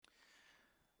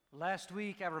Last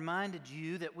week I reminded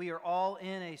you that we are all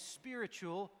in a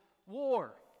spiritual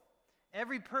war.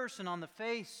 Every person on the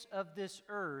face of this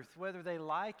earth, whether they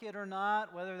like it or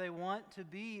not, whether they want to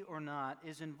be or not,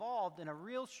 is involved in a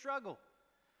real struggle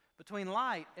between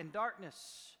light and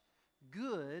darkness,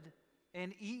 good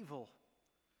and evil,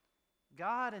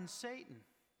 God and Satan.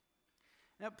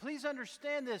 Now, please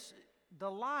understand this.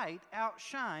 The light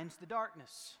outshines the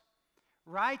darkness.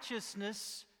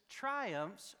 Righteousness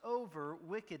triumphs over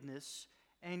wickedness,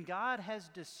 and God has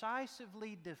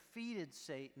decisively defeated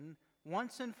Satan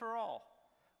once and for all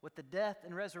with the death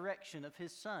and resurrection of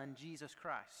His Son, Jesus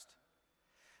Christ.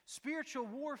 Spiritual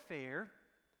warfare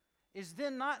is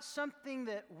then not something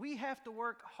that we have to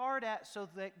work hard at so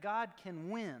that God can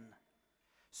win.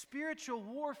 Spiritual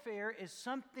warfare is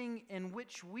something in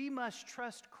which we must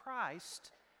trust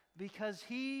Christ because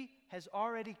He has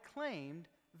already claimed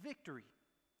victory.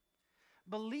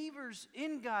 Believers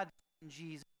in God's Son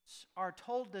Jesus are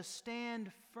told to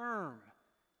stand firm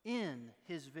in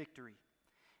His victory.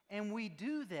 And we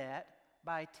do that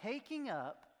by taking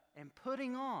up and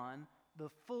putting on the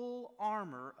full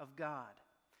armor of God.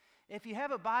 If you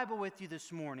have a Bible with you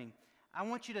this morning, I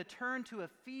want you to turn to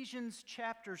Ephesians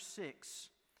chapter 6.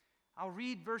 I'll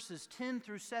read verses 10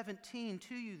 through 17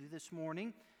 to you this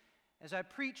morning as I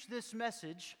preach this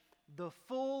message, the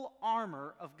full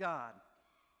armor of God.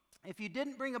 If you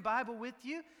didn't bring a Bible with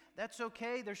you, that's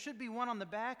okay. There should be one on the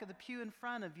back of the pew in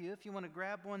front of you if you want to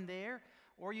grab one there,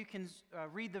 or you can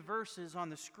read the verses on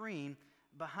the screen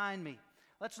behind me.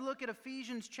 Let's look at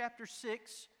Ephesians chapter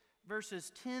 6,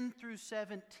 verses 10 through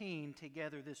 17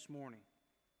 together this morning.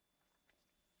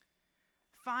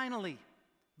 Finally,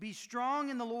 be strong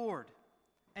in the Lord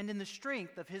and in the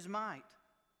strength of His might.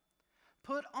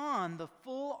 Put on the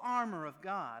full armor of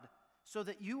God, so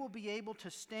that you will be able to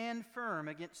stand firm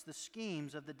against the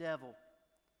schemes of the devil.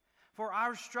 For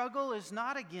our struggle is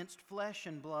not against flesh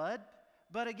and blood,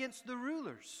 but against the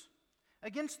rulers,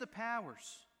 against the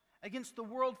powers, against the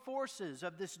world forces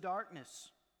of this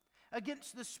darkness,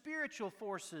 against the spiritual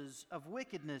forces of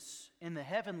wickedness in the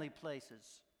heavenly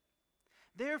places.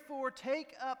 Therefore,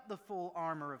 take up the full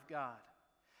armor of God,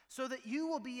 so that you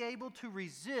will be able to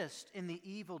resist in the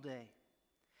evil day,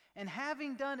 and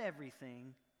having done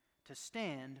everything, to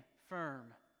stand firm.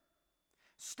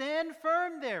 Stand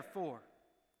firm, therefore,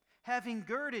 having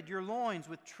girded your loins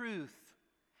with truth,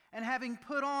 and having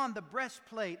put on the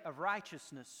breastplate of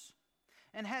righteousness,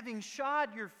 and having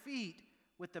shod your feet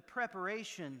with the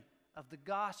preparation of the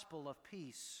gospel of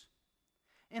peace.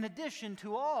 In addition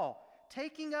to all,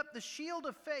 taking up the shield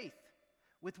of faith,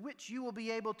 with which you will be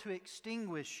able to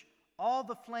extinguish all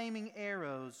the flaming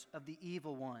arrows of the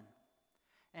evil one,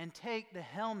 and take the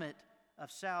helmet of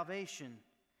salvation,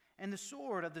 and the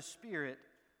sword of the Spirit,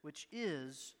 which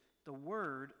is the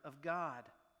Word of God.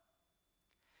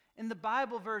 In the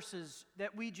Bible verses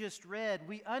that we just read,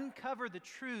 we uncover the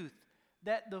truth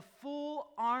that the full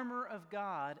armor of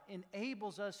God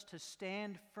enables us to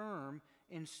stand firm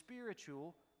in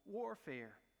spiritual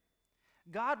warfare.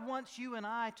 God wants you and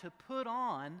I to put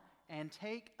on and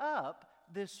take up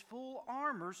this full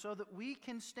armor so that we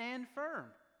can stand firm.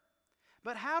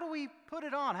 But how do we put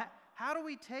it on? How do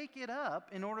we take it up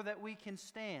in order that we can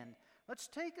stand? Let's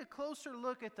take a closer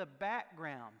look at the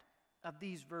background of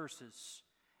these verses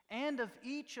and of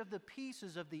each of the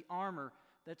pieces of the armor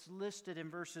that's listed in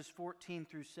verses 14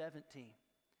 through 17.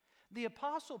 The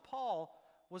Apostle Paul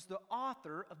was the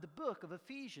author of the book of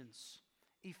Ephesians.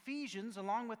 Ephesians,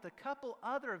 along with a couple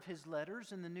other of his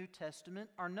letters in the New Testament,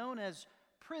 are known as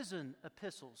prison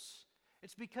epistles.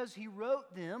 It's because he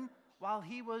wrote them while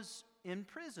he was in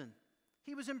prison.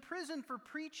 He was in prison for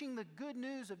preaching the good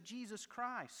news of Jesus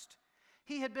Christ.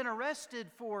 He had been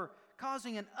arrested for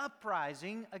causing an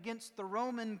uprising against the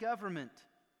Roman government,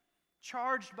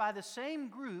 charged by the same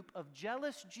group of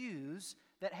jealous Jews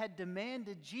that had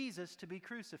demanded Jesus to be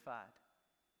crucified.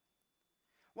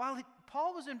 While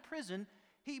Paul was in prison,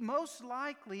 he most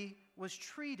likely was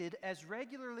treated as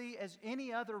regularly as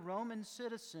any other Roman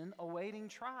citizen awaiting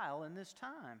trial in this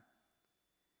time.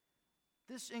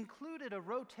 This included a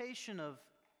rotation of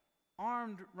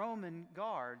armed Roman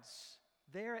guards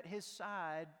there at his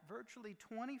side virtually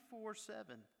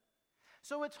 24/7.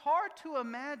 So it's hard to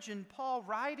imagine Paul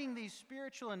writing these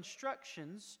spiritual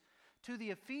instructions to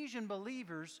the Ephesian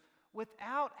believers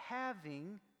without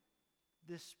having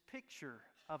this picture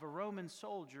of a Roman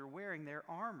soldier wearing their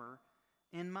armor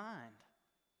in mind.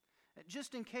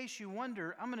 Just in case you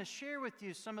wonder, I'm going to share with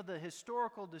you some of the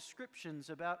historical descriptions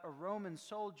about a Roman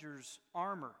soldier's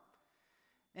armor.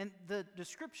 And the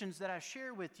descriptions that I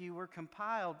share with you were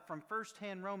compiled from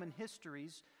first-hand Roman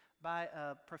histories by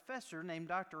a professor named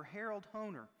Dr. Harold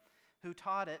Hoehner. who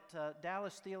taught at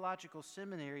Dallas Theological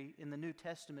Seminary in the New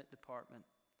Testament department.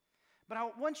 But I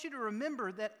want you to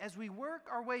remember that as we work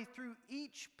our way through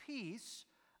each piece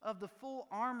of the full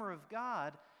armor of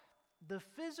God, the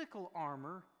physical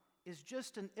armor is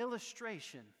just an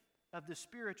illustration of the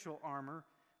spiritual armor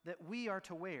that we are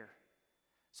to wear.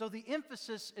 So the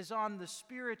emphasis is on the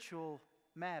spiritual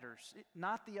matters,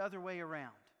 not the other way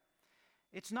around.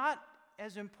 It's not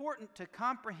as important to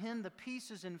comprehend the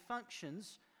pieces and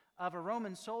functions of a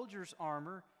Roman soldier's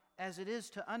armor as it is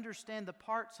to understand the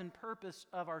parts and purpose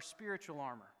of our spiritual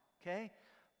armor, okay?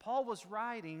 Paul was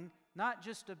writing not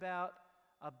just about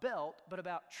a belt, but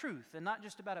about truth, and not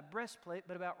just about a breastplate,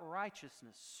 but about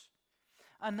righteousness.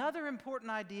 Another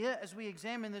important idea as we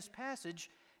examine this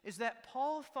passage is that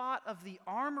Paul thought of the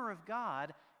armor of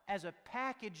God as a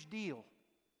package deal.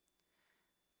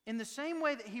 In the same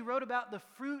way that he wrote about the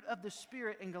fruit of the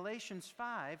Spirit in Galatians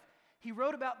 5, he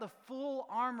wrote about the full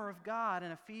armor of God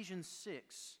in Ephesians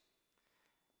 6.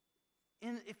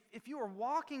 If you are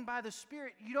walking by the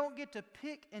Spirit, you don't get to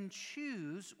pick and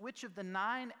choose which of the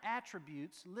 9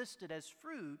 attributes listed as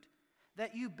fruit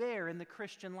that you bear in the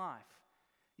Christian life.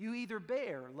 You either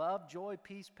bear love, joy,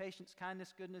 peace, patience,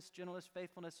 kindness, goodness, gentleness,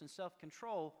 faithfulness, and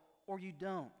self-control, or you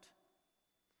don't.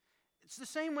 It's the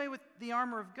same way with the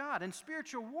armor of God. In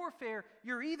spiritual warfare,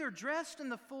 you're either dressed in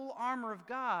the full armor of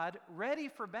God, ready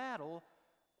for battle,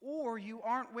 or you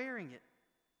aren't wearing it.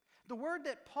 The word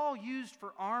that Paul used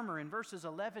for armor in verses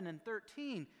 11 and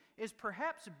 13 is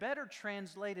perhaps better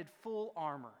translated full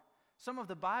armor. Some of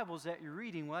the Bibles that you're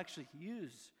reading will actually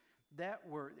use that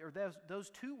word, or those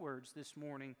 2 words this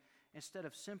morning, instead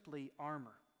of simply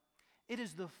armor. It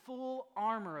is the full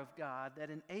armor of God that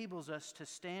enables us to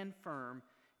stand firm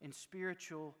in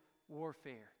spiritual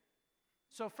warfare.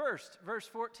 So first, verse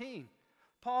 14,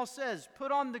 Paul says,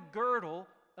 put on the girdle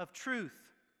of truth.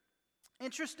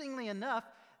 Interestingly enough,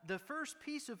 the first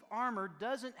piece of armor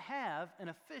doesn't have an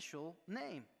official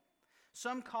name.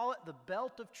 Some call it the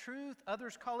belt of truth,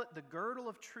 others call it the girdle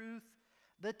of truth.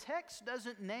 The text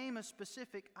doesn't name a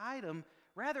specific item,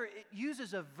 rather it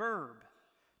uses a verb,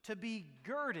 to be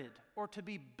girded or to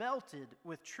be belted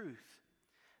with truth.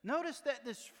 Notice that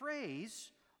this phrase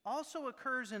also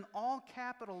occurs in all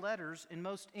capital letters in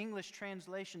most English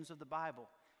translations of the Bible.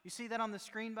 You see that on the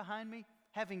screen behind me?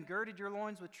 Having girded your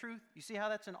loins with truth. You see how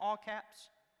that's in all caps?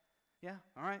 Yeah?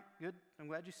 All right, good. I'm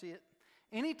glad you see it.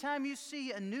 Anytime you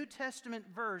see a New Testament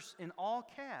verse in all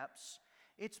caps,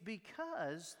 it's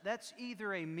because that's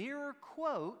either a mirror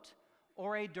quote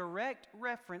or a direct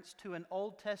reference to an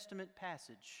Old Testament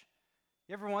passage.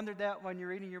 You ever wondered that when you're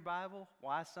reading your Bible?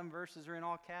 Why some verses are in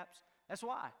all caps? That's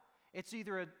why. It's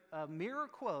either a mirror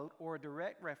quote or a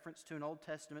direct reference to an Old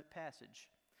Testament passage.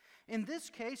 In this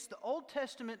case, the Old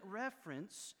Testament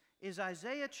reference is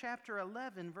Isaiah chapter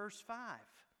 11, verse 5.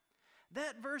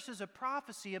 That verse is a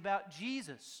prophecy about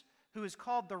Jesus, who is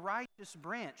called the righteous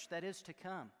branch that is to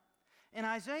come. In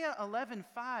Isaiah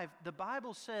 11:5, the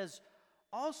Bible says,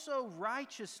 also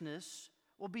righteousness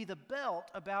will be the belt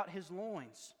about his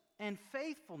loins, and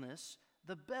faithfulness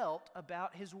the belt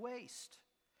about his waist.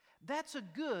 That's a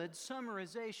good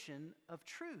summarization of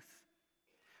truth.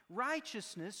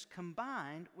 Righteousness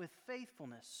combined with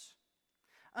faithfulness.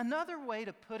 Another way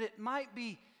to put it might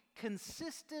be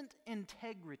consistent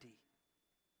integrity.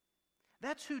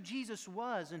 That's who Jesus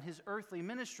was in his earthly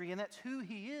ministry, and that's who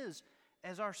he is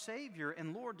as our Savior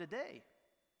and Lord today.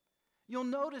 You'll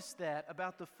notice that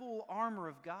about the full armor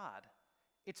of God.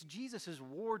 It's Jesus'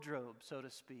 wardrobe, so to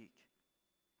speak.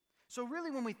 So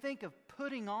really, when we think of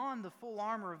putting on the full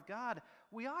armor of God,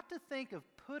 we ought to think of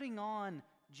putting on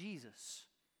Jesus.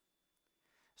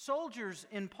 Soldiers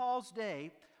in Paul's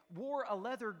day wore a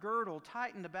leather girdle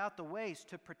tightened about the waist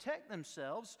to protect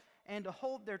themselves and to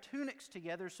hold their tunics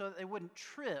together so that they wouldn't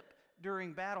trip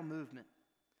during battle movement.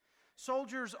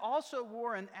 Soldiers also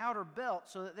wore an outer belt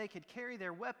so that they could carry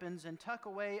their weapons and tuck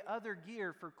away other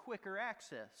gear for quicker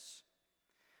access.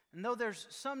 And though there's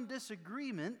some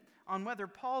disagreement on whether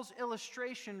Paul's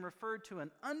illustration referred to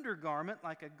an undergarment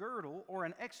like a girdle or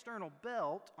an external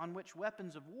belt on which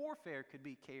weapons of warfare could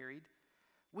be carried,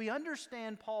 we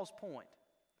understand Paul's point.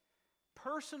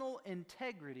 Personal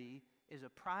integrity is a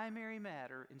primary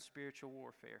matter in spiritual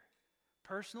warfare.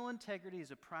 Personal integrity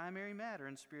is a primary matter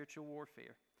in spiritual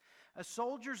warfare. A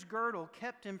soldier's girdle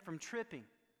kept him from tripping.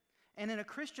 And in a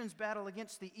Christian's battle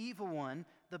against the evil one,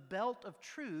 the belt of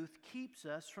truth keeps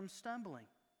us from stumbling.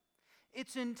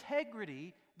 It's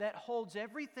integrity that holds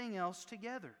everything else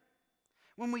together.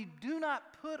 When we do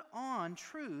not put on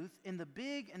truth in the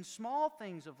big and small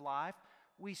things of life,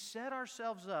 we set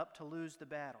ourselves up to lose the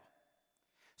battle.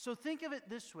 So think of it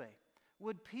this way.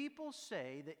 would people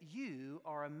say that you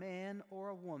are a man or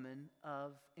a woman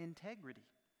of integrity?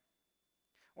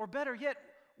 Or better yet,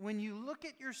 when you look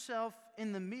at yourself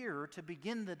in the mirror to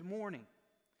begin the morning,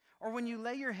 or when you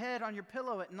lay your head on your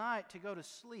pillow at night to go to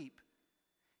sleep,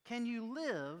 can you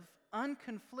live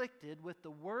unconflicted with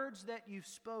the words that you've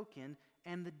spoken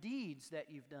and the deeds that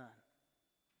you've done?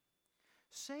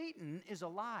 Satan is a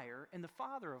liar and the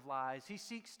father of lies. He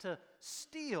seeks to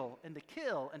steal and to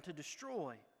kill and to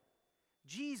destroy.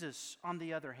 Jesus, on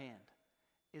the other hand,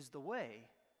 is the way,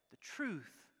 the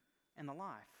truth, and the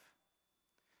life.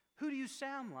 Who do you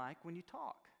sound like when you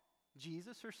talk?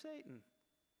 Jesus or Satan?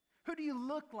 Who do you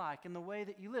look like in the way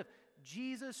that you live?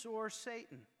 Jesus or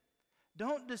Satan?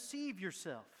 Don't deceive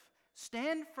yourself.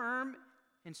 Stand firm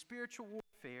in spiritual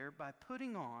warfare by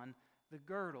putting on the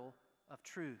girdle of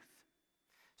truth.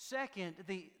 Second,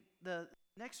 the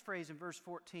next phrase in verse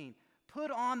 14, put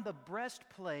on the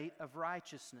breastplate of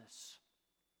righteousness.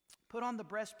 Put on the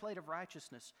breastplate of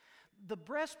righteousness. The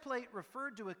breastplate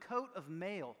referred to a coat of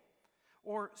mail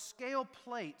or scale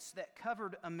plates that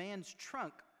covered a man's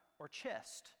trunk or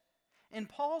chest. In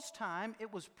Paul's time,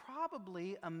 it was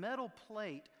probably a metal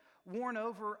plate worn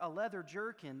over a leather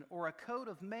jerkin or a coat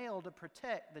of mail to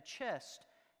protect the chest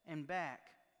and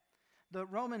back. The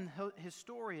Roman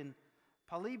historian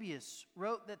Polybius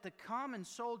wrote that the common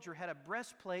soldier had a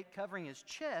breastplate covering his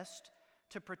chest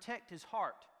to protect his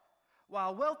heart,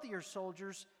 while wealthier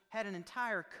soldiers had an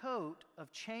entire coat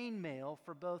of chain mail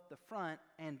for both the front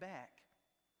and back.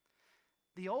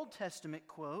 The Old Testament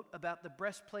quote about the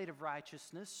breastplate of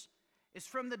righteousness is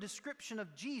from the description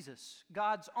of Jesus,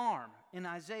 God's arm, in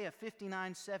Isaiah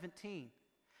 59:17.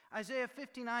 Isaiah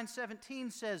 59:17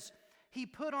 says, "He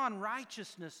put on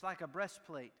righteousness like a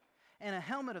breastplate, and a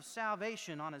helmet of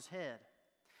salvation on his head.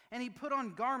 And he put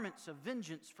on garments of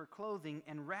vengeance for clothing,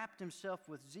 and wrapped himself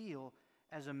with zeal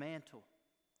as a mantle."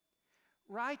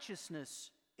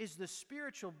 Righteousness is the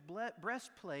spiritual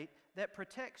breastplate that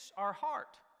protects our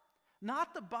heart,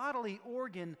 not the bodily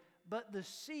organ, but the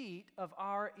seat of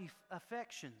our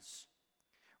affections.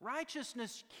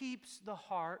 Righteousness keeps the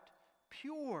heart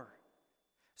pure.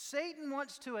 Satan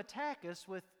wants to attack us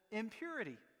with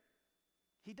impurity.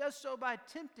 He does so by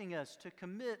tempting us to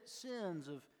commit sins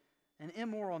of an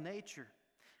immoral nature.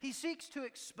 He seeks to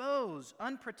expose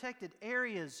unprotected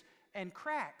areas and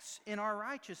cracks in our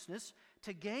righteousness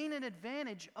to gain an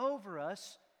advantage over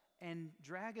us and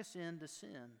drag us into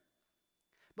sin.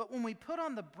 But when we put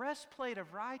on the breastplate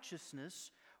of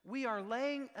righteousness, we are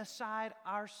laying aside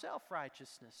our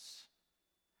self-righteousness.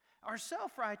 Our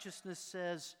self-righteousness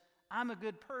says, "I'm a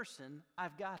good person,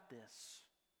 I've got this."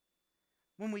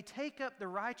 When we take up the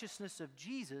righteousness of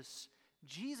Jesus,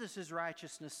 Jesus'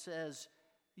 righteousness says,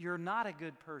 "You're not a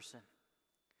good person."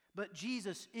 But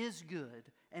Jesus is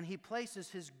good, and he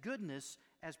places his goodness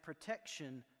as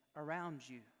protection around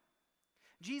you.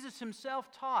 Jesus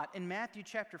himself taught in Matthew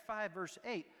chapter 5, verse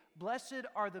 8, "Blessed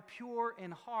are the pure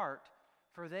in heart,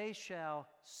 for they shall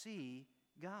see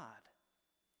God."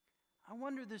 I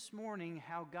wonder this morning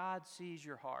how God sees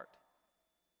your heart,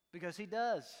 because he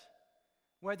does.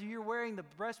 Whether you're wearing the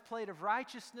breastplate of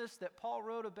righteousness that Paul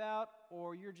wrote about,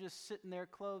 or you're just sitting there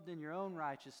clothed in your own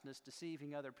righteousness,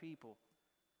 deceiving other people.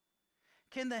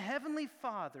 Can the Heavenly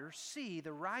Father see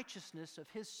the righteousness of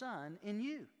his Son in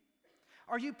you?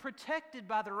 Are you protected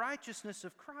by the righteousness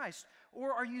of Christ,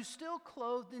 or are you still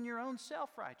clothed in your own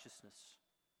self-righteousness?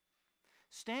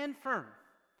 Stand firm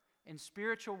in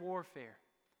spiritual warfare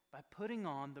by putting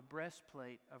on the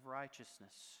breastplate of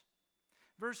righteousness.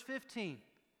 Verse 15.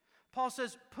 Paul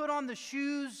says, "Put on the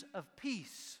shoes of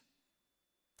peace."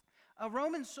 A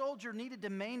Roman soldier needed to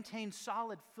maintain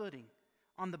solid footing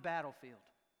on the battlefield.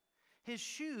 His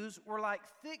shoes were like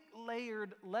thick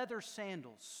layered leather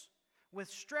sandals with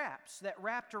straps that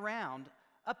wrapped around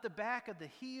up the back of the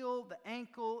heel, the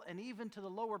ankle, and even to the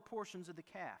lower portions of the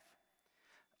calf.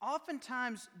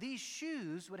 Oftentimes, these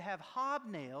shoes would have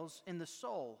hobnails in the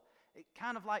sole,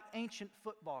 kind of like ancient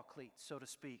football cleats, so to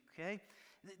speak, okay?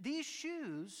 These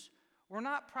shoes were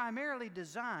not primarily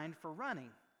designed for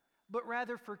running, but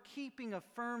rather for keeping a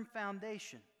firm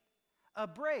foundation, a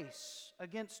brace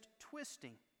against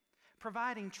twisting,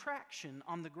 providing traction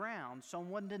on the ground so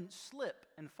one didn't slip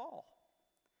and fall.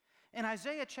 In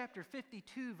Isaiah chapter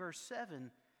 52, verse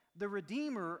 7, the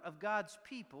Redeemer of God's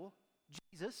people,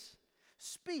 Jesus,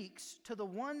 speaks to the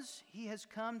ones he has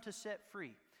come to set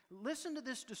free. Listen to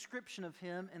this description of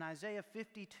him in Isaiah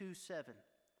 52:7.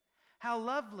 "How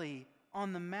lovely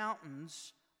on the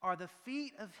mountains are the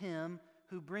feet of him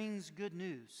who brings good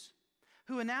news,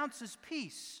 who announces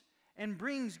peace and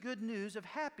brings good news of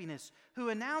happiness, who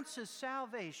announces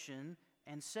salvation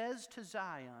and says to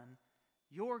Zion,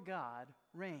 Your God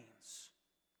reigns.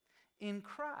 In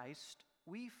Christ,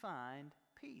 we find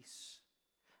peace.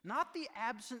 Not the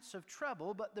absence of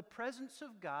trouble, but the presence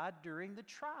of God during the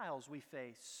trials we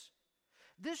face.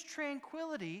 This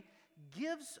tranquility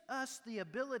gives us the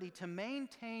ability to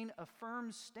maintain a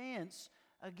firm stance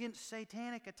against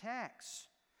satanic attacks,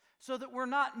 so that we're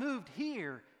not moved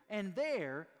here and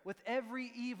there with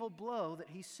every evil blow that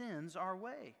he sends our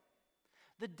way.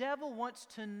 The devil wants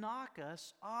to knock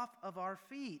us off of our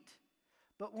feet,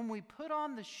 but when we put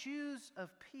on the shoes of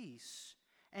peace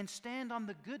and stand on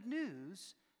the good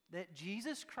news that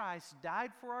Jesus Christ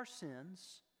died for our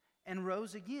sins and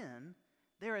rose again,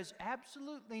 there is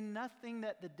absolutely nothing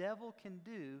that the devil can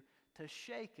do to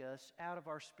shake us out of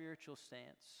our spiritual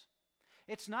stance.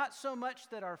 It's not so much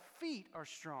that our feet are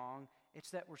strong,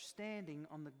 it's that we're standing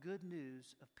on the good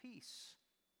news of peace.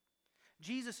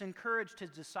 Jesus encouraged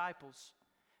his disciples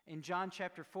in John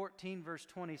chapter 14, verse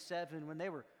 27, when they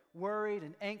were worried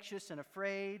and anxious and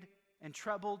afraid and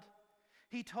troubled.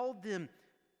 He told them,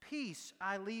 "Peace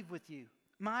I leave with you.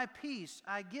 My peace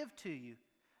I give to you.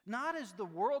 Not as the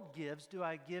world gives do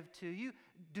I give to you.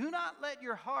 Do not let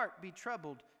your heart be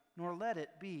troubled, nor let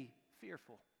it be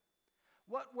fearful."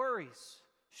 What worries,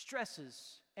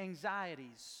 stresses,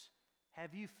 anxieties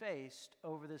have you faced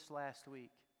over this last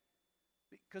week?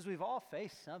 Because we've all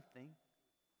faced something.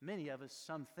 Many of us,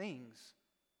 some things.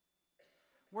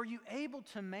 Were you able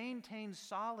to maintain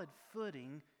solid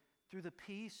footing through the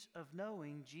peace of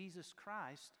knowing Jesus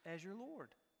Christ as your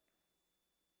Lord?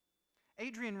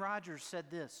 Adrian Rogers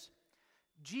said this,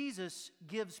 "Jesus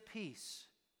gives peace,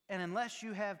 and unless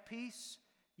you have peace,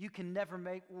 you can never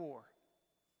make war."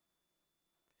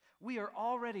 We are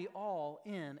already all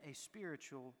in a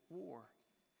spiritual war,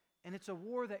 and it's a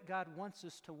war that God wants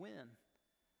us to win.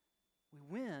 We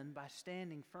win by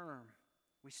standing firm.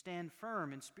 We stand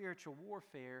firm in spiritual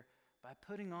warfare by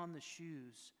putting on the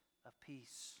shoes of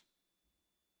peace.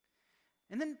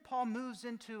 And then Paul moves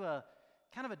into a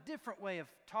kind of a different way of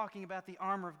talking about the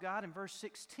armor of God in verse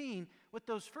 16. With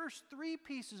those first three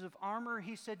pieces of armor,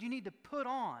 he said you need to put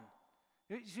on.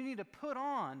 You need to put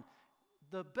on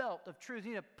the belt of truth.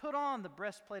 You need to put on the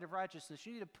breastplate of righteousness.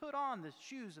 You need to put on the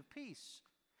shoes of peace.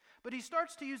 But he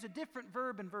starts to use a different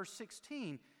verb in verse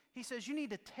 16. He says you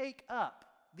need to take up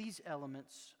these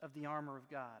elements of the armor of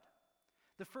God.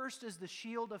 The first is the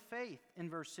shield of faith in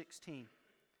verse 16.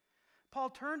 Paul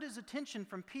turned his attention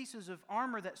from pieces of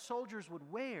armor that soldiers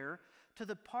would wear to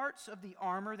the parts of the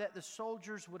armor that the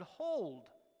soldiers would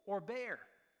hold or bear.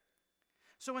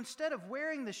 So instead of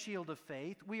wearing the shield of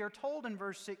faith, we are told in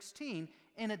verse 16,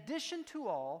 in addition to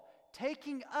all,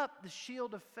 taking up the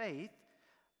shield of faith,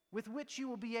 with which you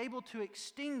will be able to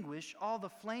extinguish all the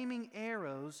flaming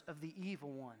arrows of the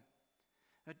evil one.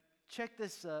 Now, check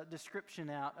this description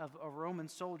out of a Roman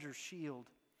soldier's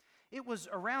shield. It was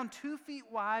around 2 feet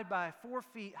wide by 4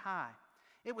 feet high.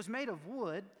 It was made of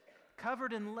wood,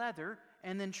 covered in leather,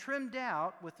 and then trimmed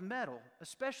out with metal,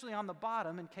 especially on the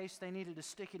bottom in case they needed to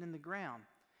stick it in the ground.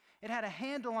 It had a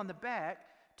handle on the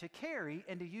back to carry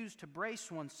and to use to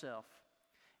brace oneself.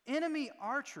 Enemy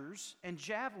archers and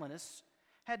javelinists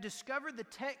had discovered the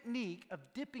technique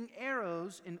of dipping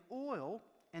arrows in oil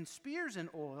and spears in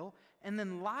oil and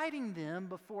then lighting them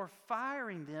before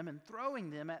firing them and throwing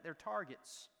them at their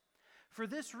targets. For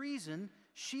this reason,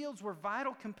 shields were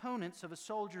vital components of a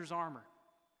soldier's armor.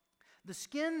 The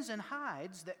skins and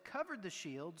hides that covered the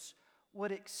shields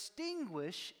would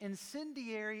extinguish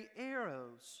incendiary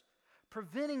arrows,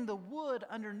 preventing the wood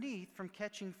underneath from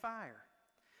catching fire.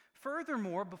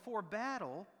 Furthermore, before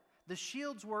battle, the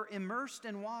shields were immersed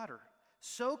in water,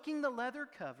 soaking the leather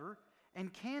cover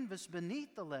and canvas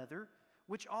beneath the leather,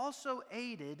 which also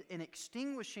aided in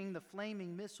extinguishing the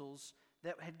flaming missiles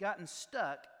that had gotten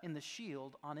stuck in the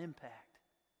shield on impact.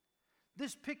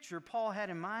 This picture Paul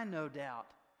had in mind, no doubt,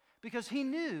 because he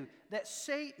knew that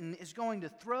Satan is going to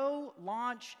throw,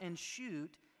 launch, and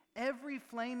shoot every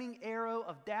flaming arrow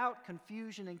of doubt,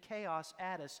 confusion, and chaos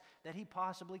at us that he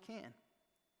possibly can.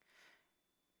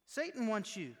 Satan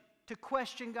wants you to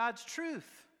question God's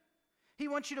truth. He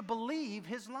wants you to believe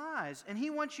his lies, and he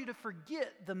wants you to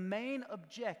forget the main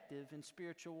objective in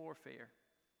spiritual warfare.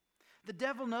 The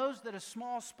devil knows that a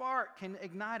small spark can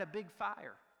ignite a big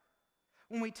fire.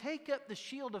 When we take up the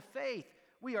shield of faith,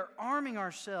 we are arming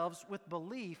ourselves with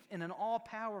belief in an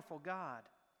all-powerful God,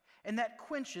 and that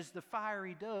quenches the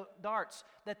fiery darts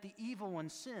that the evil one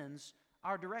sends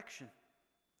our direction.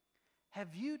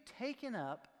 Have you taken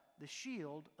up the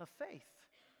shield of faith?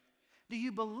 Do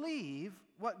you believe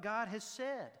what God has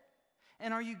said?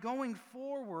 And are you going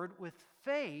forward with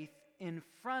faith in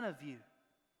front of you?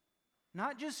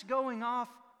 Not just going off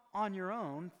on your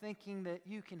own, thinking that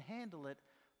you can handle it,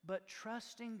 but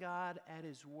trusting God at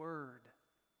His word.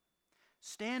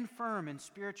 Stand firm in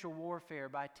spiritual warfare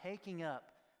by taking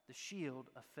up the shield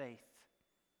of faith.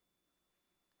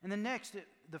 And then next,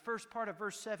 the first part of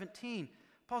verse 17,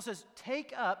 Paul says,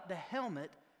 take up the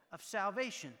helmet of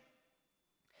salvation.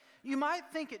 You might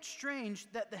think it strange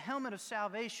that the helmet of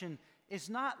salvation is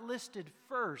not listed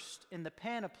first in the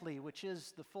panoply, which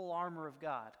is the full armor of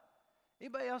God.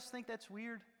 Anybody else think that's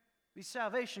weird? With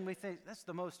salvation, we think that's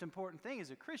the most important thing as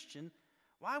a Christian.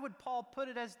 Why would Paul put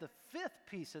it as the fifth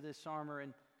piece of this armor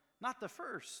and not the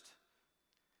first?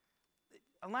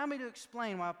 Allow me to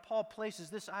explain why Paul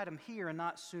places this item here and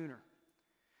not sooner.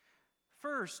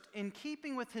 First, in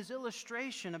keeping with his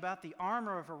illustration about the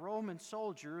armor of a Roman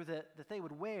soldier that they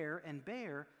would wear and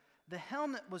bear, the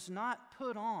helmet was not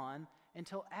put on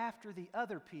until after the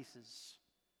other pieces.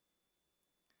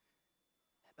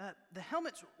 The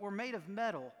helmets were made of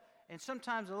metal and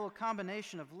sometimes a little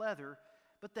combination of leather,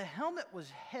 but the helmet was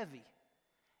heavy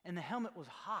and the helmet was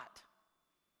hot.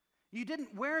 You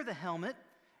didn't wear the helmet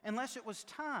unless it was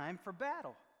time for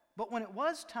battle. But when it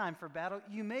was time for battle,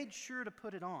 you made sure to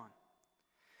put it on.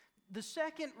 The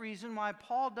second reason why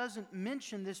Paul doesn't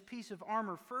mention this piece of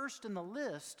armor first in the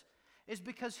list is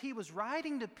because he was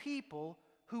writing to people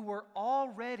who were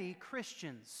already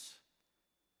Christians.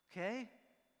 Okay?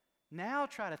 Now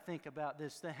try to think about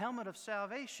this, the helmet of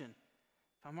salvation.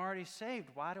 If I'm already saved,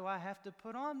 why do I have to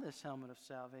put on this helmet of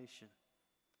salvation?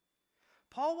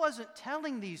 Paul wasn't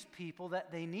telling these people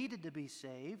that they needed to be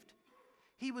saved.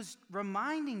 He was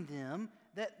reminding them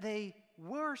that they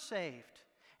were saved.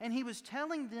 And he was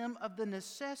telling them of the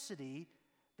necessity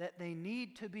that they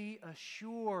need to be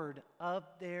assured of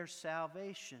their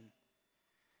salvation.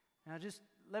 Now just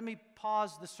let me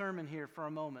pause the sermon here for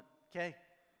a moment, okay?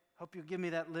 Hope you'll give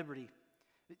me that liberty.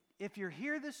 If you're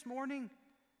here this morning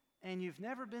and you've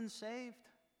never been saved,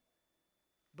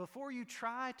 before you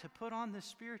try to put on this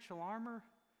spiritual armor,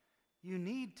 you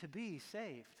need to be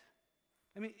saved.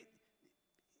 I mean,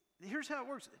 here's how it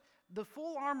works. The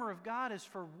full armor of God is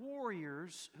for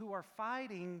warriors who are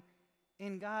fighting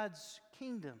in God's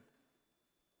kingdom.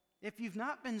 If you've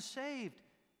not been saved,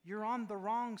 you're on the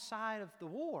wrong side of the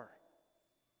war.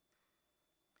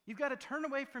 You've got to turn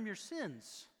away from your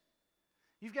sins.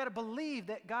 You've got to believe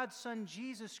that God's Son,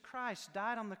 Jesus Christ,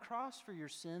 died on the cross for your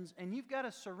sins, and you've got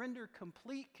to surrender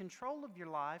complete control of your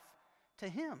life to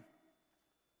Him.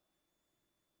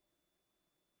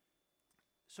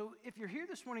 So if you're here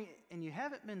this morning and you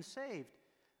haven't been saved,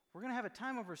 we're going to have a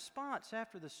time of response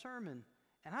after the sermon,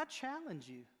 and I challenge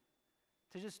you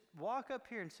to just walk up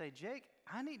here and say, Jake,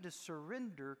 I need to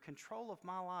surrender control of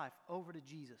my life over to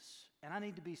Jesus, and I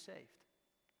need to be saved.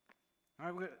 All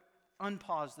right, we're going to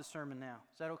unpause the sermon now.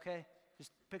 Is that okay?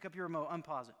 Just pick up your remote,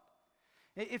 unpause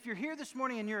it. If you're here this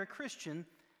morning and you're a Christian,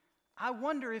 I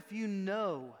wonder if you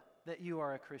know that you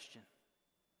are a Christian.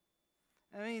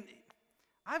 I mean,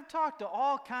 I've talked to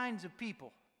all kinds of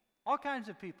people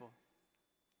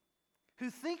who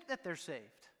think that they're saved.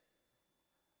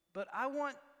 But I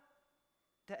want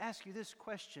to ask you this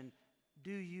question.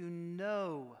 Do you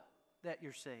know that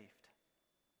you're saved?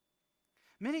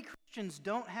 Many Christians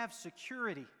don't have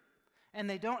security and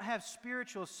they don't have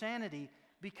spiritual sanity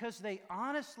because they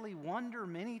honestly wonder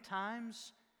many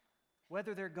times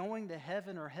whether they're going to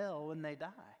heaven or hell when they die.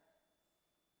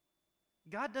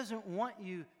 God doesn't want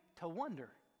you to wonder.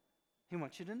 He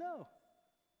wants you to know.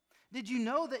 Did you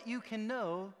know that you can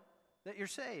know that you're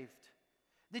saved?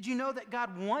 Did you know that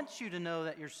God wants you to know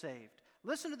that you're saved?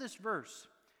 Listen to this verse.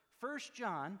 1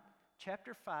 John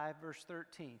chapter 5, verse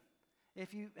 13.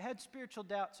 If you had spiritual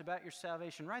doubts about your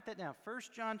salvation, write that down. 1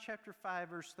 John chapter 5,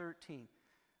 verse 13.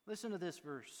 Listen to this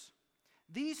verse.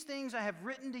 These things I have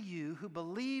written to you who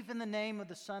believe in the name of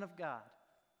the Son of God,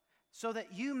 so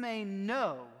that you may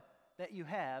know that you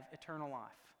have eternal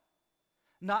life.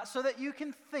 Not so that you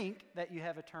can think that you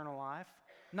have eternal life,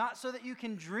 not so that you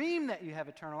can dream that you have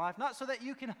eternal life, not so that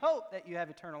you can hope that you have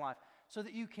eternal life, so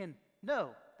that you can know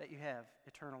that you have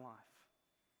eternal life.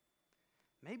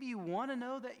 Maybe you want to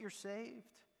know that you're saved,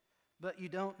 but you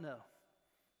don't know.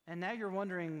 And now you're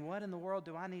wondering, what in the world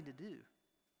do I need to do?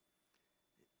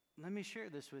 Let me share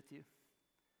this with you.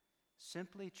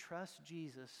 Simply trust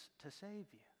Jesus to save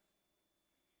you.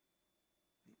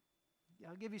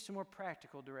 I'll give you some more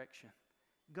practical direction.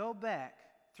 Go back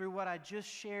through what I just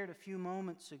shared a few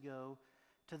moments ago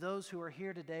to those who are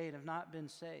here today and have not been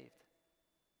saved.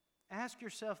 Ask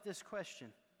yourself this question.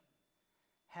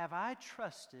 Have I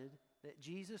trusted that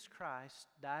Jesus Christ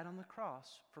died on the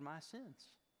cross for my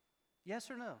sins?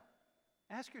 Yes or no?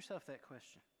 Ask yourself that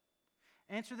question.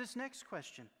 Answer this next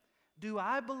question. Do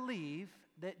I believe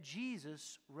that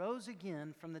Jesus rose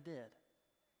again from the dead?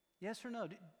 Yes or no?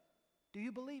 Do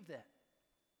you believe that?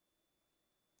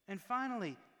 And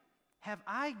finally, have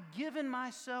I given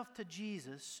myself to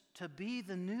Jesus to be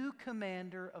the new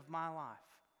commander of my life?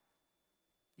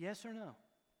 Yes or no?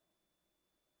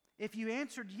 If you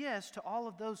answered yes to all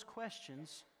of those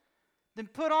questions, then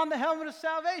put on the helmet of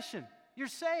salvation. You're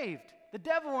saved. The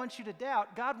devil wants you to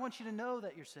doubt. God wants you to know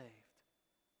that you're saved.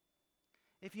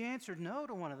 If you answered no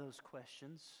to one of those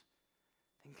questions,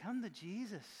 then come to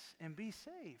Jesus and be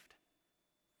saved.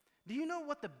 Do you know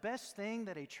what the best thing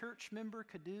that a church member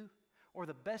could do, or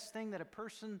the best thing that a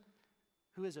person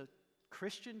who is a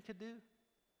Christian could do?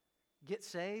 Get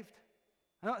saved.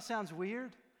 I know it sounds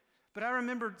weird, but I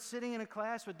remember sitting in a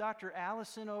class with Dr.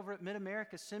 Allison over at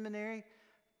Mid-America Seminary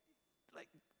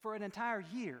for an entire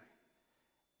year.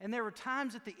 And there were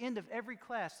times at the end of every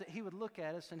class that he would look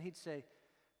at us and he'd say,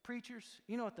 "Preachers,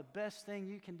 you know what the best thing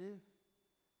you can do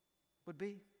would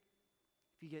be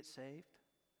if you get saved?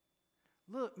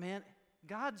 Look, man,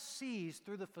 God sees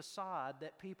through the facade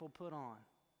that people put on.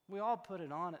 We all put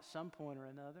it on at some point or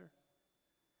another.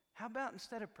 How about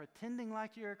instead of pretending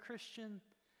like you're a Christian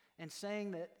and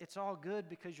saying that it's all good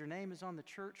because your name is on the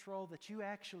church roll, that you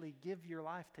actually give your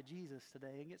life to Jesus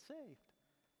today and get saved?"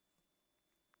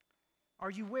 Are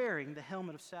you wearing the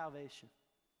helmet of salvation?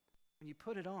 When you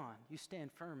put it on, you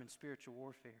stand firm in spiritual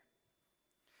warfare.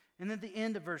 And then at the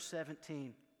end of verse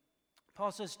 17,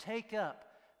 Paul says, "Take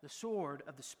up the sword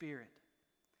of the Spirit."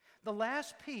 The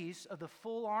last piece of the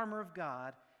full armor of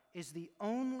God is the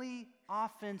only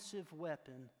offensive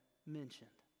weapon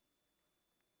mentioned.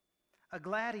 A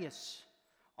gladius,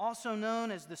 also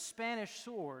known as the Spanish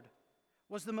sword,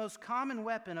 was the most common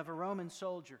weapon of a Roman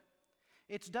soldier.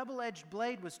 Its double-edged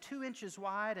blade was 2 inches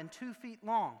wide and 2 feet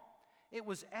long. It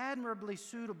was admirably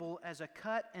suitable as a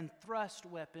cut and thrust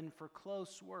weapon for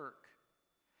close work.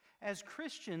 As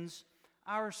Christians,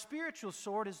 our spiritual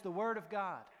sword is the Word of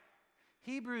God.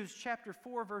 Hebrews chapter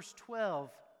 4, verse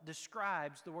 12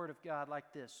 describes the Word of God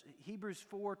like this. Hebrews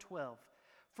 4:12.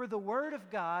 "For the Word of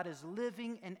God is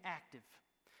living and active,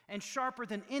 and sharper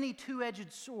than any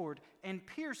two-edged sword, and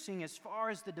piercing as far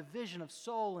as the division of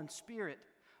soul and spirit,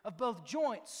 of both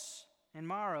joints and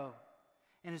marrow,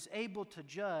 and is able to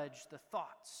judge the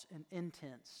thoughts and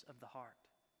intents of the heart."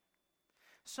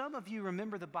 Some of you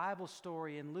remember the Bible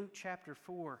story in Luke chapter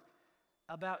 4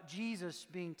 about Jesus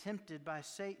being tempted by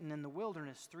Satan in the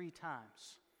wilderness 3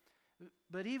 times.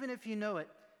 But even if you know it,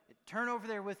 turn over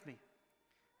there with me.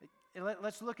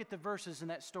 Let's look at the verses in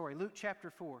that story, Luke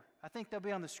chapter 4. I think they'll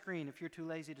be on the screen if you're too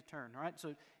lazy to turn, all right?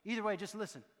 So either way, just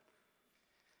listen.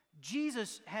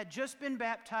 Jesus had just been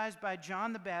baptized by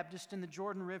John the Baptist in the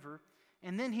Jordan River,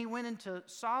 and then he went into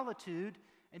solitude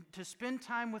and to spend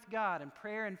time with God in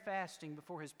prayer and fasting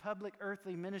before his public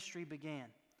earthly ministry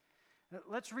began.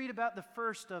 Let's read about the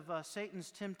first of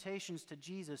Satan's temptations to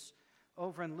Jesus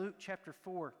over in Luke chapter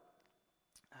 4,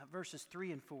 verses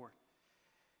 3 and 4.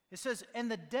 It says,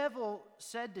 "And the devil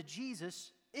said to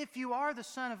Jesus, 'If you are the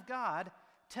Son of God,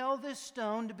 tell this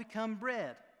stone to become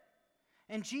bread.'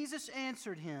 And Jesus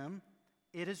answered him,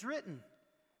 'It is written,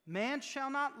 man shall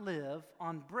not live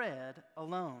on bread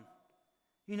alone.'"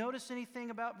 You notice anything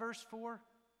about verse 4?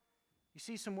 You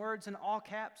see some words in all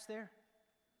caps there?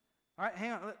 All right,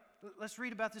 hang on. Let's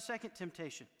read about the second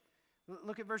temptation.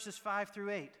 Look at verses 5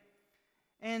 through 8.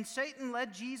 "And Satan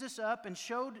led Jesus up and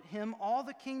showed him all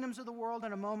the kingdoms of the world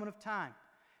in a moment of time.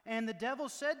 And the devil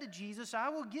said to Jesus, 'I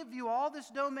will give you all this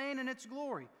domain and its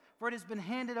glory, for it has been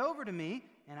handed over to me,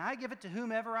 and I give it to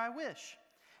whomever I wish.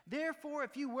 Therefore,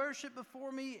 if you worship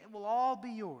before me, it will all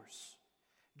be yours.'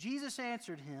 Jesus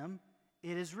answered him,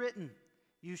 'It is written,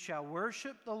 you shall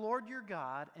worship the Lord your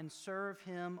God and serve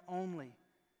him only.'"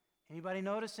 Anybody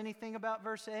notice anything about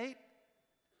verse 8?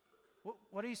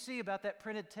 What do you see about that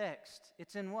printed text?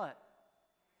 It's in what?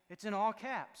 It's in all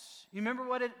caps. You remember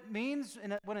what it means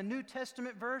when a New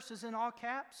Testament verse is in all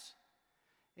caps?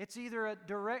 It's either a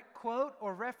direct quote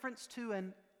or reference to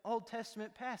an Old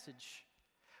Testament passage.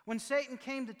 When Satan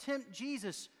came to tempt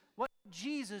Jesus, what did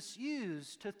Jesus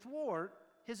use to thwart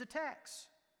his attacks?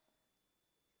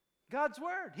 God's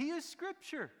Word. He used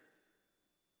Scripture.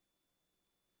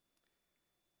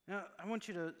 Now, I want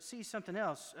you to see something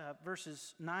else,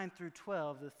 verses 9 through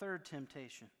 12, the third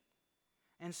temptation.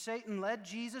 "And Satan led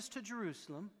Jesus to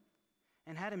Jerusalem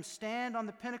and had him stand on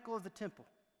the pinnacle of the temple.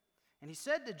 And he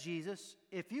said to Jesus,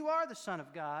 'If you are the Son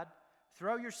of God,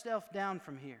 throw yourself down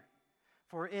from here.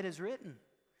 For it is written,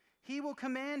 he will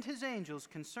command his angels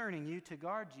concerning you to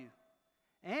guard you.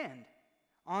 And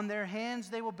on their hands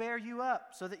they will bear you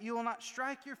up, so that you will not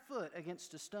strike your foot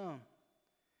against a stone.'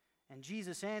 And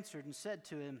Jesus answered and said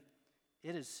to him,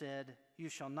 it is said, "You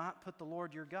shall not put the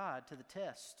Lord your God to the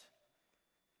test."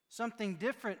 Something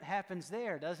different happens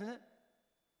there, doesn't it?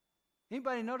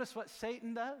 Anybody notice what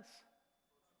Satan does?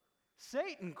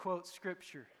 Satan quotes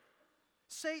Scripture.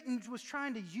 Satan was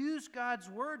trying to use God's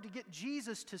word to get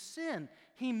Jesus to sin.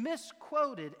 He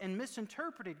misquoted and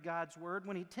misinterpreted God's word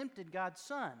when he tempted God's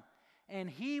Son. And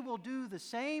he will do the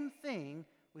same thing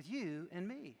with you and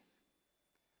me.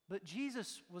 But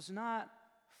Jesus was not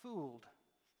fooled.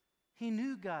 He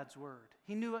knew God's word.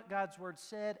 He knew what God's word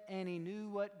said, and he knew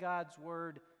what God's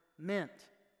word meant.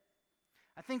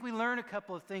 I think we learn a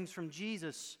couple of things from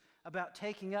Jesus about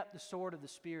taking up the sword of the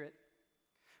Spirit.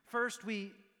 First,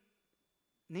 we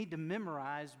need to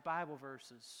memorize Bible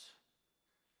verses.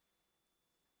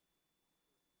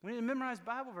 We need to memorize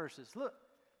Bible verses. Look,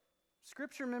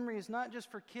 Scripture memory is not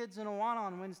just for kids in Awana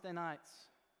on Wednesday nights.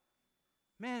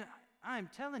 Man, I'm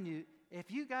telling you, if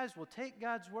you guys will take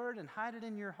God's word and hide it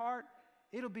in your heart,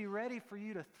 it'll be ready for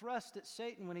you to thrust at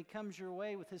Satan when he comes your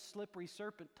way with his slippery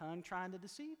serpent tongue trying to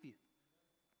deceive you.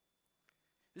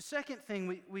 The second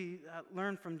thing we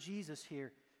learn from Jesus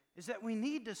here is that we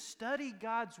need to study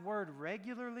God's word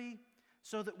regularly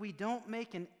so that we don't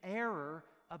make an error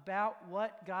about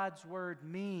what God's word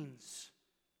means.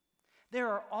 There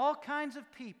are all kinds of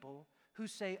people who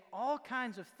say all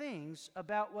kinds of things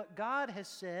about what God has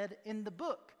said in the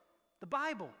book, the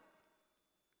Bible.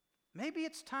 Maybe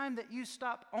it's time that you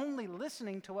stop only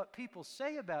listening to what people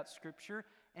say about Scripture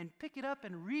and pick it up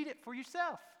and read it for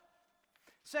yourself.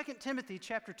 2 Timothy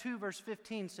chapter 2, verse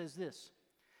 15 says this,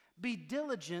 "Be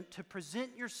diligent to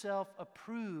present yourself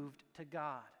approved to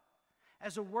God,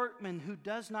 as a workman who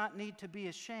does not need to be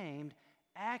ashamed,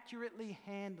 accurately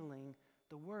handling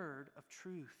the word of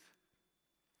truth."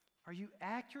 Are you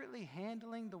accurately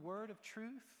handling the word of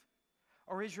truth?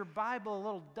 Or is your Bible a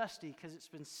little dusty because it's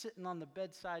been sitting on the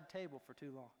bedside table for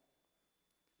too long?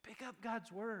 Pick up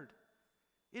God's word.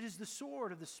 It is the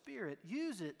sword of the Spirit.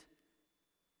 Use it.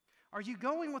 Are you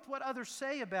going with what others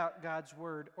say about God's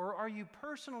word, or are you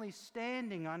personally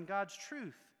standing on God's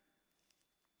truth?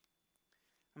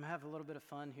 I'm going to have a little bit of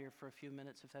fun here for a few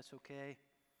minutes, if that's okay.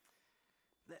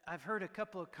 I've heard a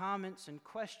couple of comments and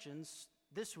questions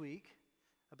this week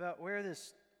about where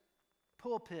this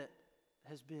pulpit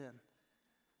has been.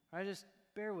 All right, just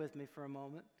bear with me for a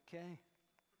moment, okay?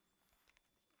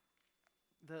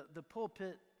 The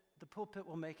pulpit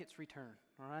will make its return,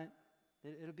 all right?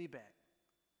 It'll be back.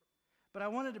 But I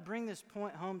wanted to bring this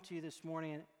point home to you this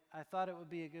morning, and I thought it would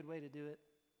be a good way to do it.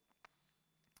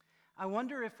 I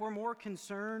wonder if we're more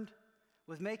concerned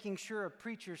with making sure a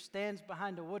preacher stands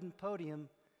behind a wooden podium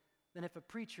than if a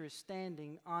preacher is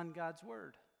standing on God's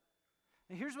word.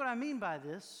 And here's what I mean by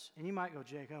this, and you might go,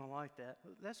 "Jake, I don't like that."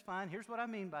 That's fine. Here's what I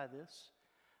mean by this.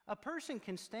 A person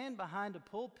can stand behind a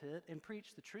pulpit and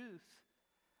preach the truth,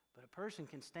 but a person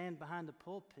can stand behind the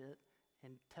pulpit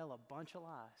and tell a bunch of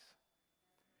lies.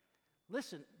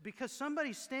 Listen, because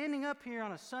somebody's standing up here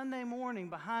on a Sunday morning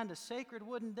behind a sacred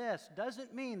wooden desk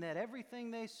doesn't mean that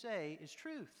everything they say is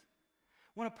truth.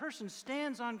 When a person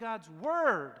stands on God's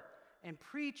word and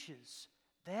preaches,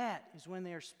 that is when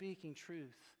they are speaking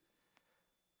truth.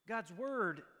 God's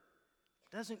word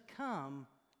doesn't come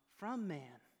from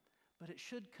man, but it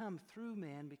should come through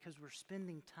man because we're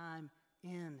spending time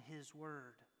in his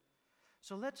word.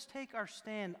 So let's take our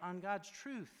stand on God's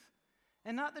truth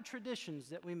and not the traditions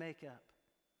that we make up.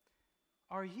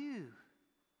 Are you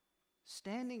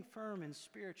standing firm in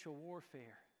spiritual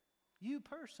warfare, you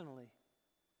personally,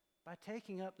 by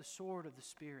taking up the sword of the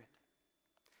Spirit?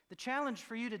 The challenge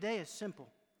for you today is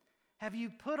simple. Have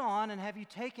you put on and have you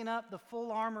taken up the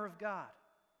full armor of God?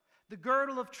 The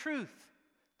girdle of truth,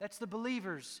 that's the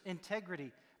believer's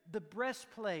integrity. The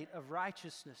breastplate of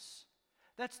righteousness,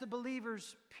 that's the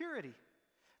believer's purity.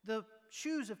 The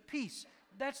shoes of peace,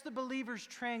 that's the believer's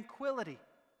tranquility.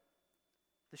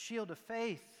 The shield of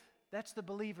faith, that's the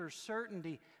believer's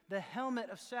certainty. The helmet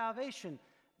of salvation,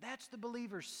 that's the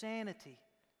believer's sanity.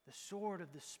 The sword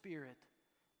of the Spirit,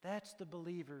 that's the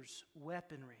believer's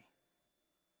weaponry.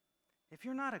 If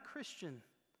you're not a Christian,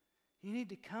 you need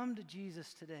to come to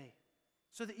Jesus today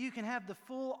so that you can have the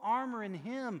full armor in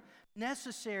Him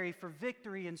necessary for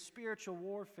victory in spiritual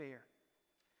warfare.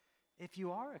 If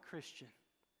you are a Christian,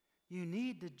 you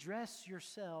need to dress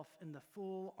yourself in the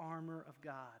full armor of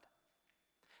God.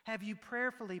 Have you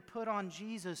prayerfully put on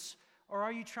Jesus, or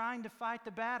are you trying to fight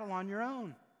the battle on your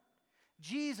own?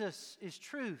 Jesus is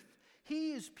truth.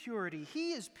 He is purity.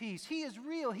 He is peace. He is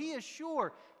real. He is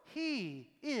sure.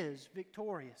 He is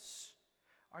victorious.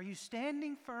 Are you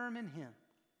standing firm in Him,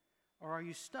 or are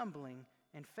you stumbling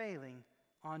and failing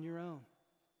on your own?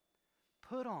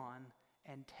 Put on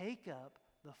and take up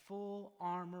the full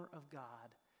armor of God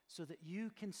so that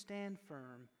you can stand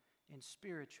firm in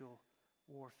spiritual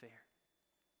warfare.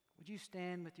 Would you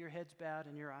stand with your heads bowed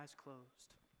and your eyes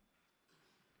closed?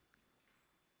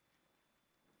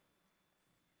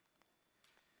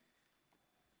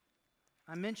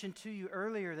 I mentioned to you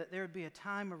earlier that there would be a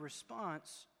time of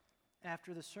response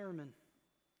after the sermon.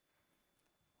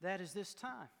 That is this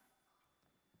time.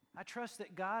 I trust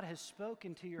that God has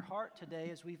spoken to your heart today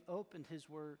as we've opened His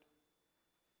Word.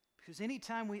 Because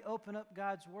anytime we open up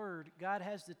God's Word, God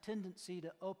has the tendency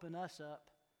to open us up.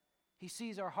 He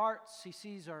sees our hearts, He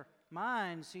sees our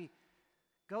minds, He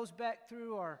goes back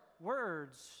through our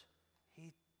words.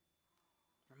 He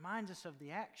reminds us of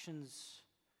the actions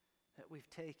that we've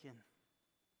taken.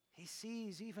 He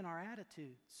sees even our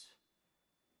attitudes.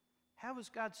 How is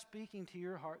God speaking to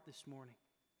your heart this morning?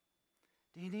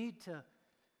 Do you need to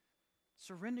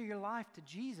surrender your life to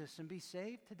Jesus and be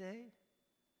saved today?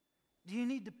 Do you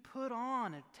need to put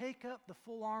on and take up the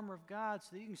full armor of God so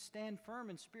that you can stand firm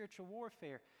in spiritual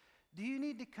warfare? Do you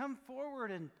need to come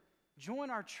forward and join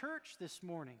our church this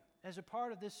morning as a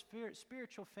part of this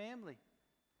spiritual family?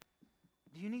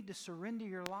 Do you need to surrender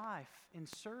your life in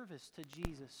service to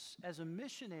Jesus as a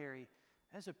missionary,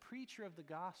 as a preacher of the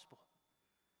gospel?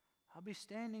 I'll be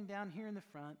standing down here in the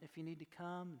front if you need to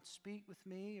come and speak with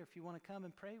me or if you want to come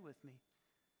and pray with me.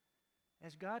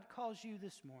 As God calls you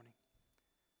this morning,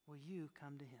 will you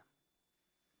come to Him?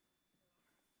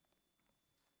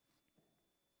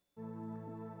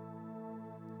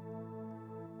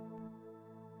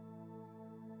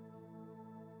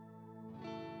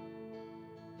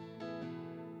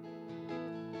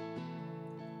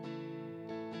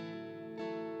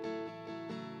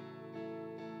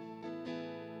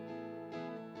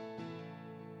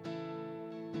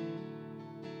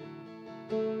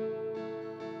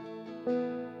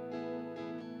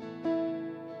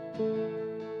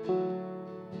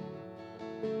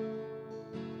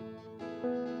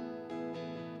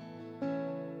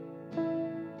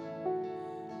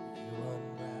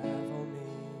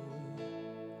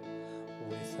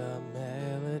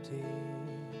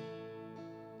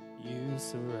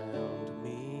 Surround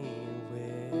me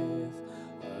with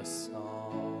a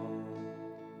song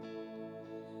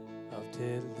of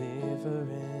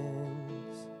deliverance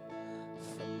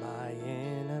from my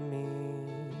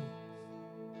enemies,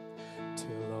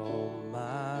 till all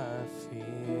my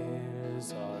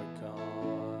fears are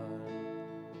gone,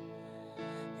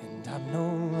 and I'm no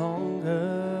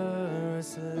longer a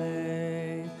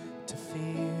slave to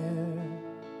fear.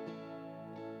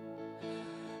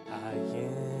 I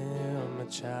am a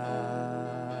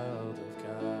child of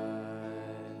God,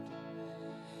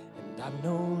 and I'm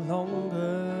no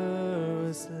longer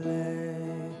a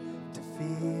slave to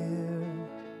fear.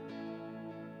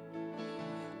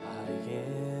 I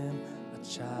am a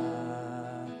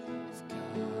child of God.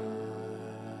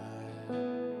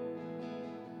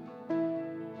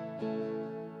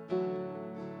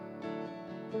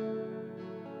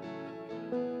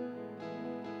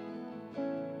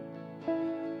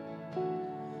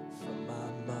 From my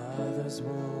mother's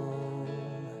womb,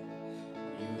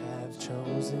 you have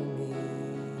chosen me.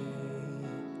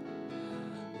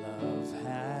 Love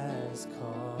has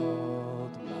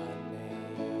called my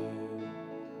name,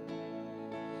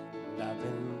 and I've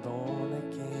been born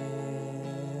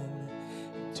again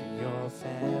to your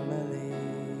family.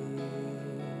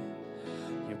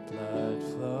 Your blood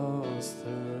flows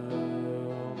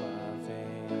through my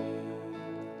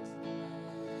veins,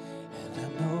 and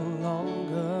I'm no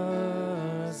longer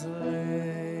a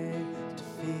slave to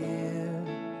fear.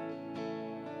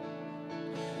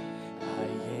 I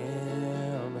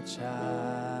am a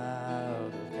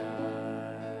child of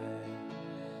God,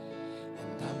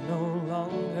 and I'm no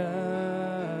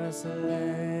longer a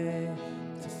slave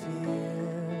to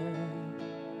fear.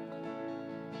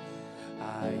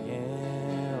 I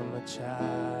am a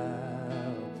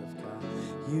child of God.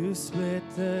 You split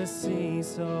the sea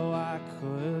so I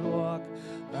could walk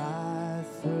right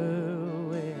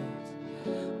through it.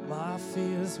 My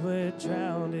fears were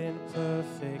drowned in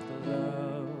perfect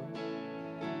love.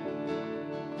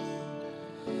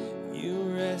 You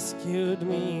rescued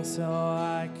me so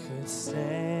I could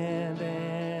stand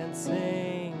and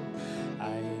sing.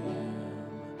 I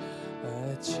am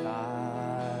a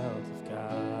child of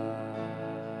God,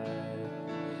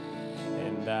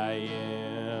 and I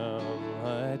am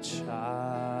a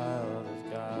child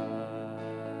of God.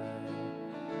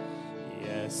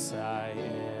 Yes, I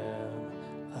am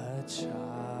a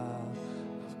child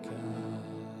of God.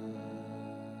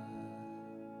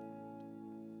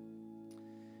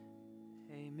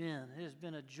 Amen. It has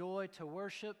been a joy to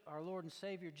worship our Lord and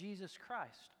Savior Jesus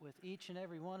Christ with each and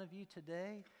every one of you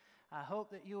today. I hope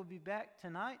that you will be back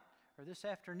tonight or this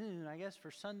afternoon, I guess,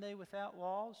 for Sunday Without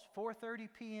Walls, 4:30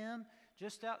 p.m.,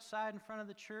 just outside in front of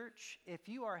the church. If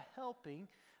you are helping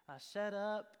set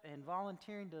up and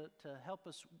volunteering to help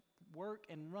us work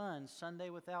and run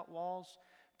Sunday Without Walls,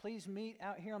 please meet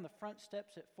out here on the front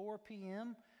steps at 4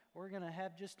 p.m. We're going to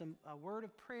have just a word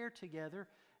of prayer together,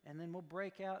 and then we'll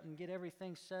break out and get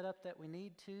everything set up that we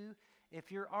need to.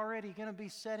 If you're already going to be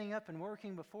setting up and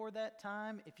working before that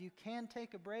time, if you can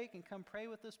take a break and come pray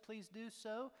with us, please do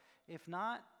so. If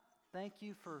not, thank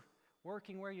you for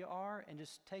working where you are, and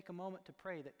just take a moment to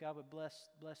pray that God would bless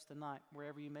the night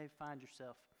wherever you may find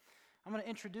yourself. I'm going to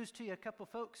introduce to you a couple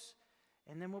folks,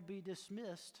 and then we'll be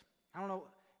dismissed. I don't know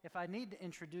if I need to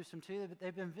introduce them to you, but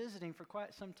they've been visiting for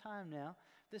quite some time now.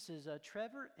 This is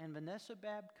Trevor and Vanessa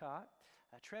Babcock.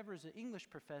 Trevor is an English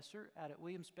professor out at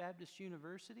Williams Baptist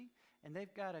University, and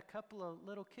they've got a couple of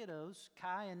little kiddos,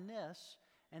 Kai and Ness,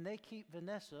 and they keep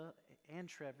Vanessa and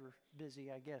Trevor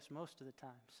busy, I guess, most of the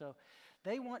time. So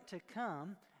they want to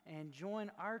come and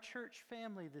join our church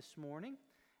family this morning,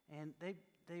 and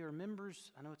they are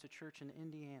members. I know it's a church in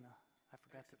Indiana. I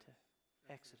forgot to tell you.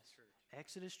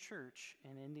 Exodus Church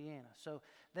in Indiana. So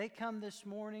they come this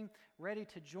morning ready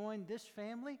to join this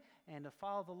family and to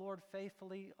follow the Lord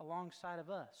faithfully alongside of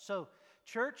us. So,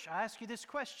 church, I ask you this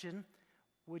question.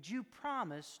 Would you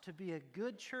promise to be a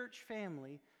good church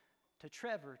family to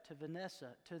Trevor, to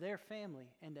Vanessa, to their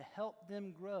family, and to help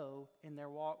them grow in their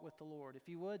walk with the Lord? If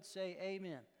you would, say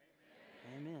amen.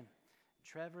 Amen.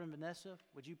 Trevor and Vanessa,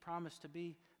 would you promise to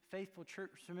be faithful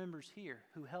church members here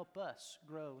who help us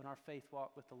grow in our faith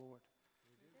walk with the Lord?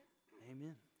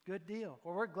 Amen. Good deal.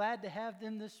 Well, we're glad to have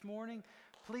them this morning.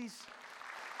 Please.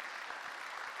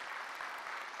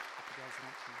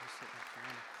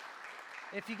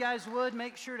 If you guys would,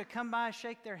 make sure to come by,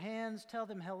 shake their hands, tell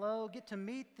them hello, get to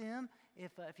meet them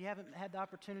if you haven't had the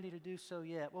opportunity to do so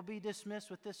yet. We'll be dismissed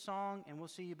with this song, and we'll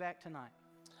see you back tonight.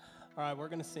 All right, we're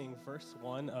going to sing verse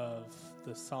 1 of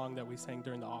the song that we sang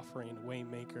during the offering,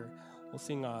 Waymaker. We'll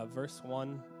sing verse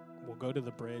 1, we'll go to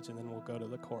the bridge, and then we'll go to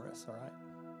the chorus, all right?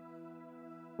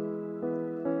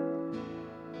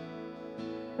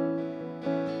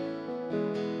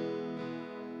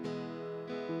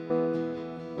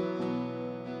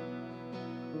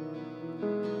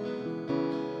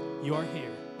 You are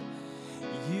here.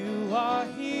 You are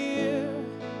here,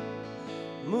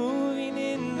 moving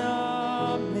in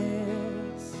our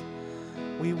midst.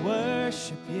 We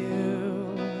worship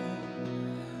you.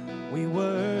 We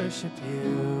worship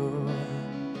you.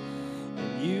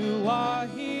 And you are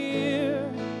here,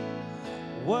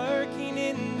 working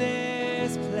in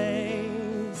this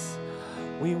place.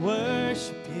 We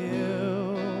worship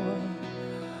you.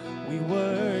 We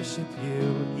worship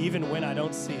you, even when I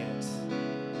don't see it.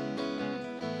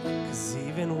 'Cause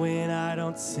even when I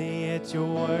don't see it, you're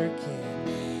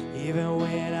working. Even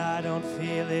when I don't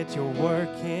feel it, you're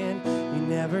working. You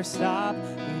never stop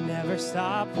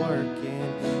working.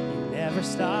 You never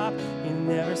stop,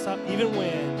 even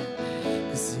when.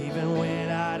 'Cause even when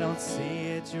I don't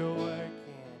see it, you're working.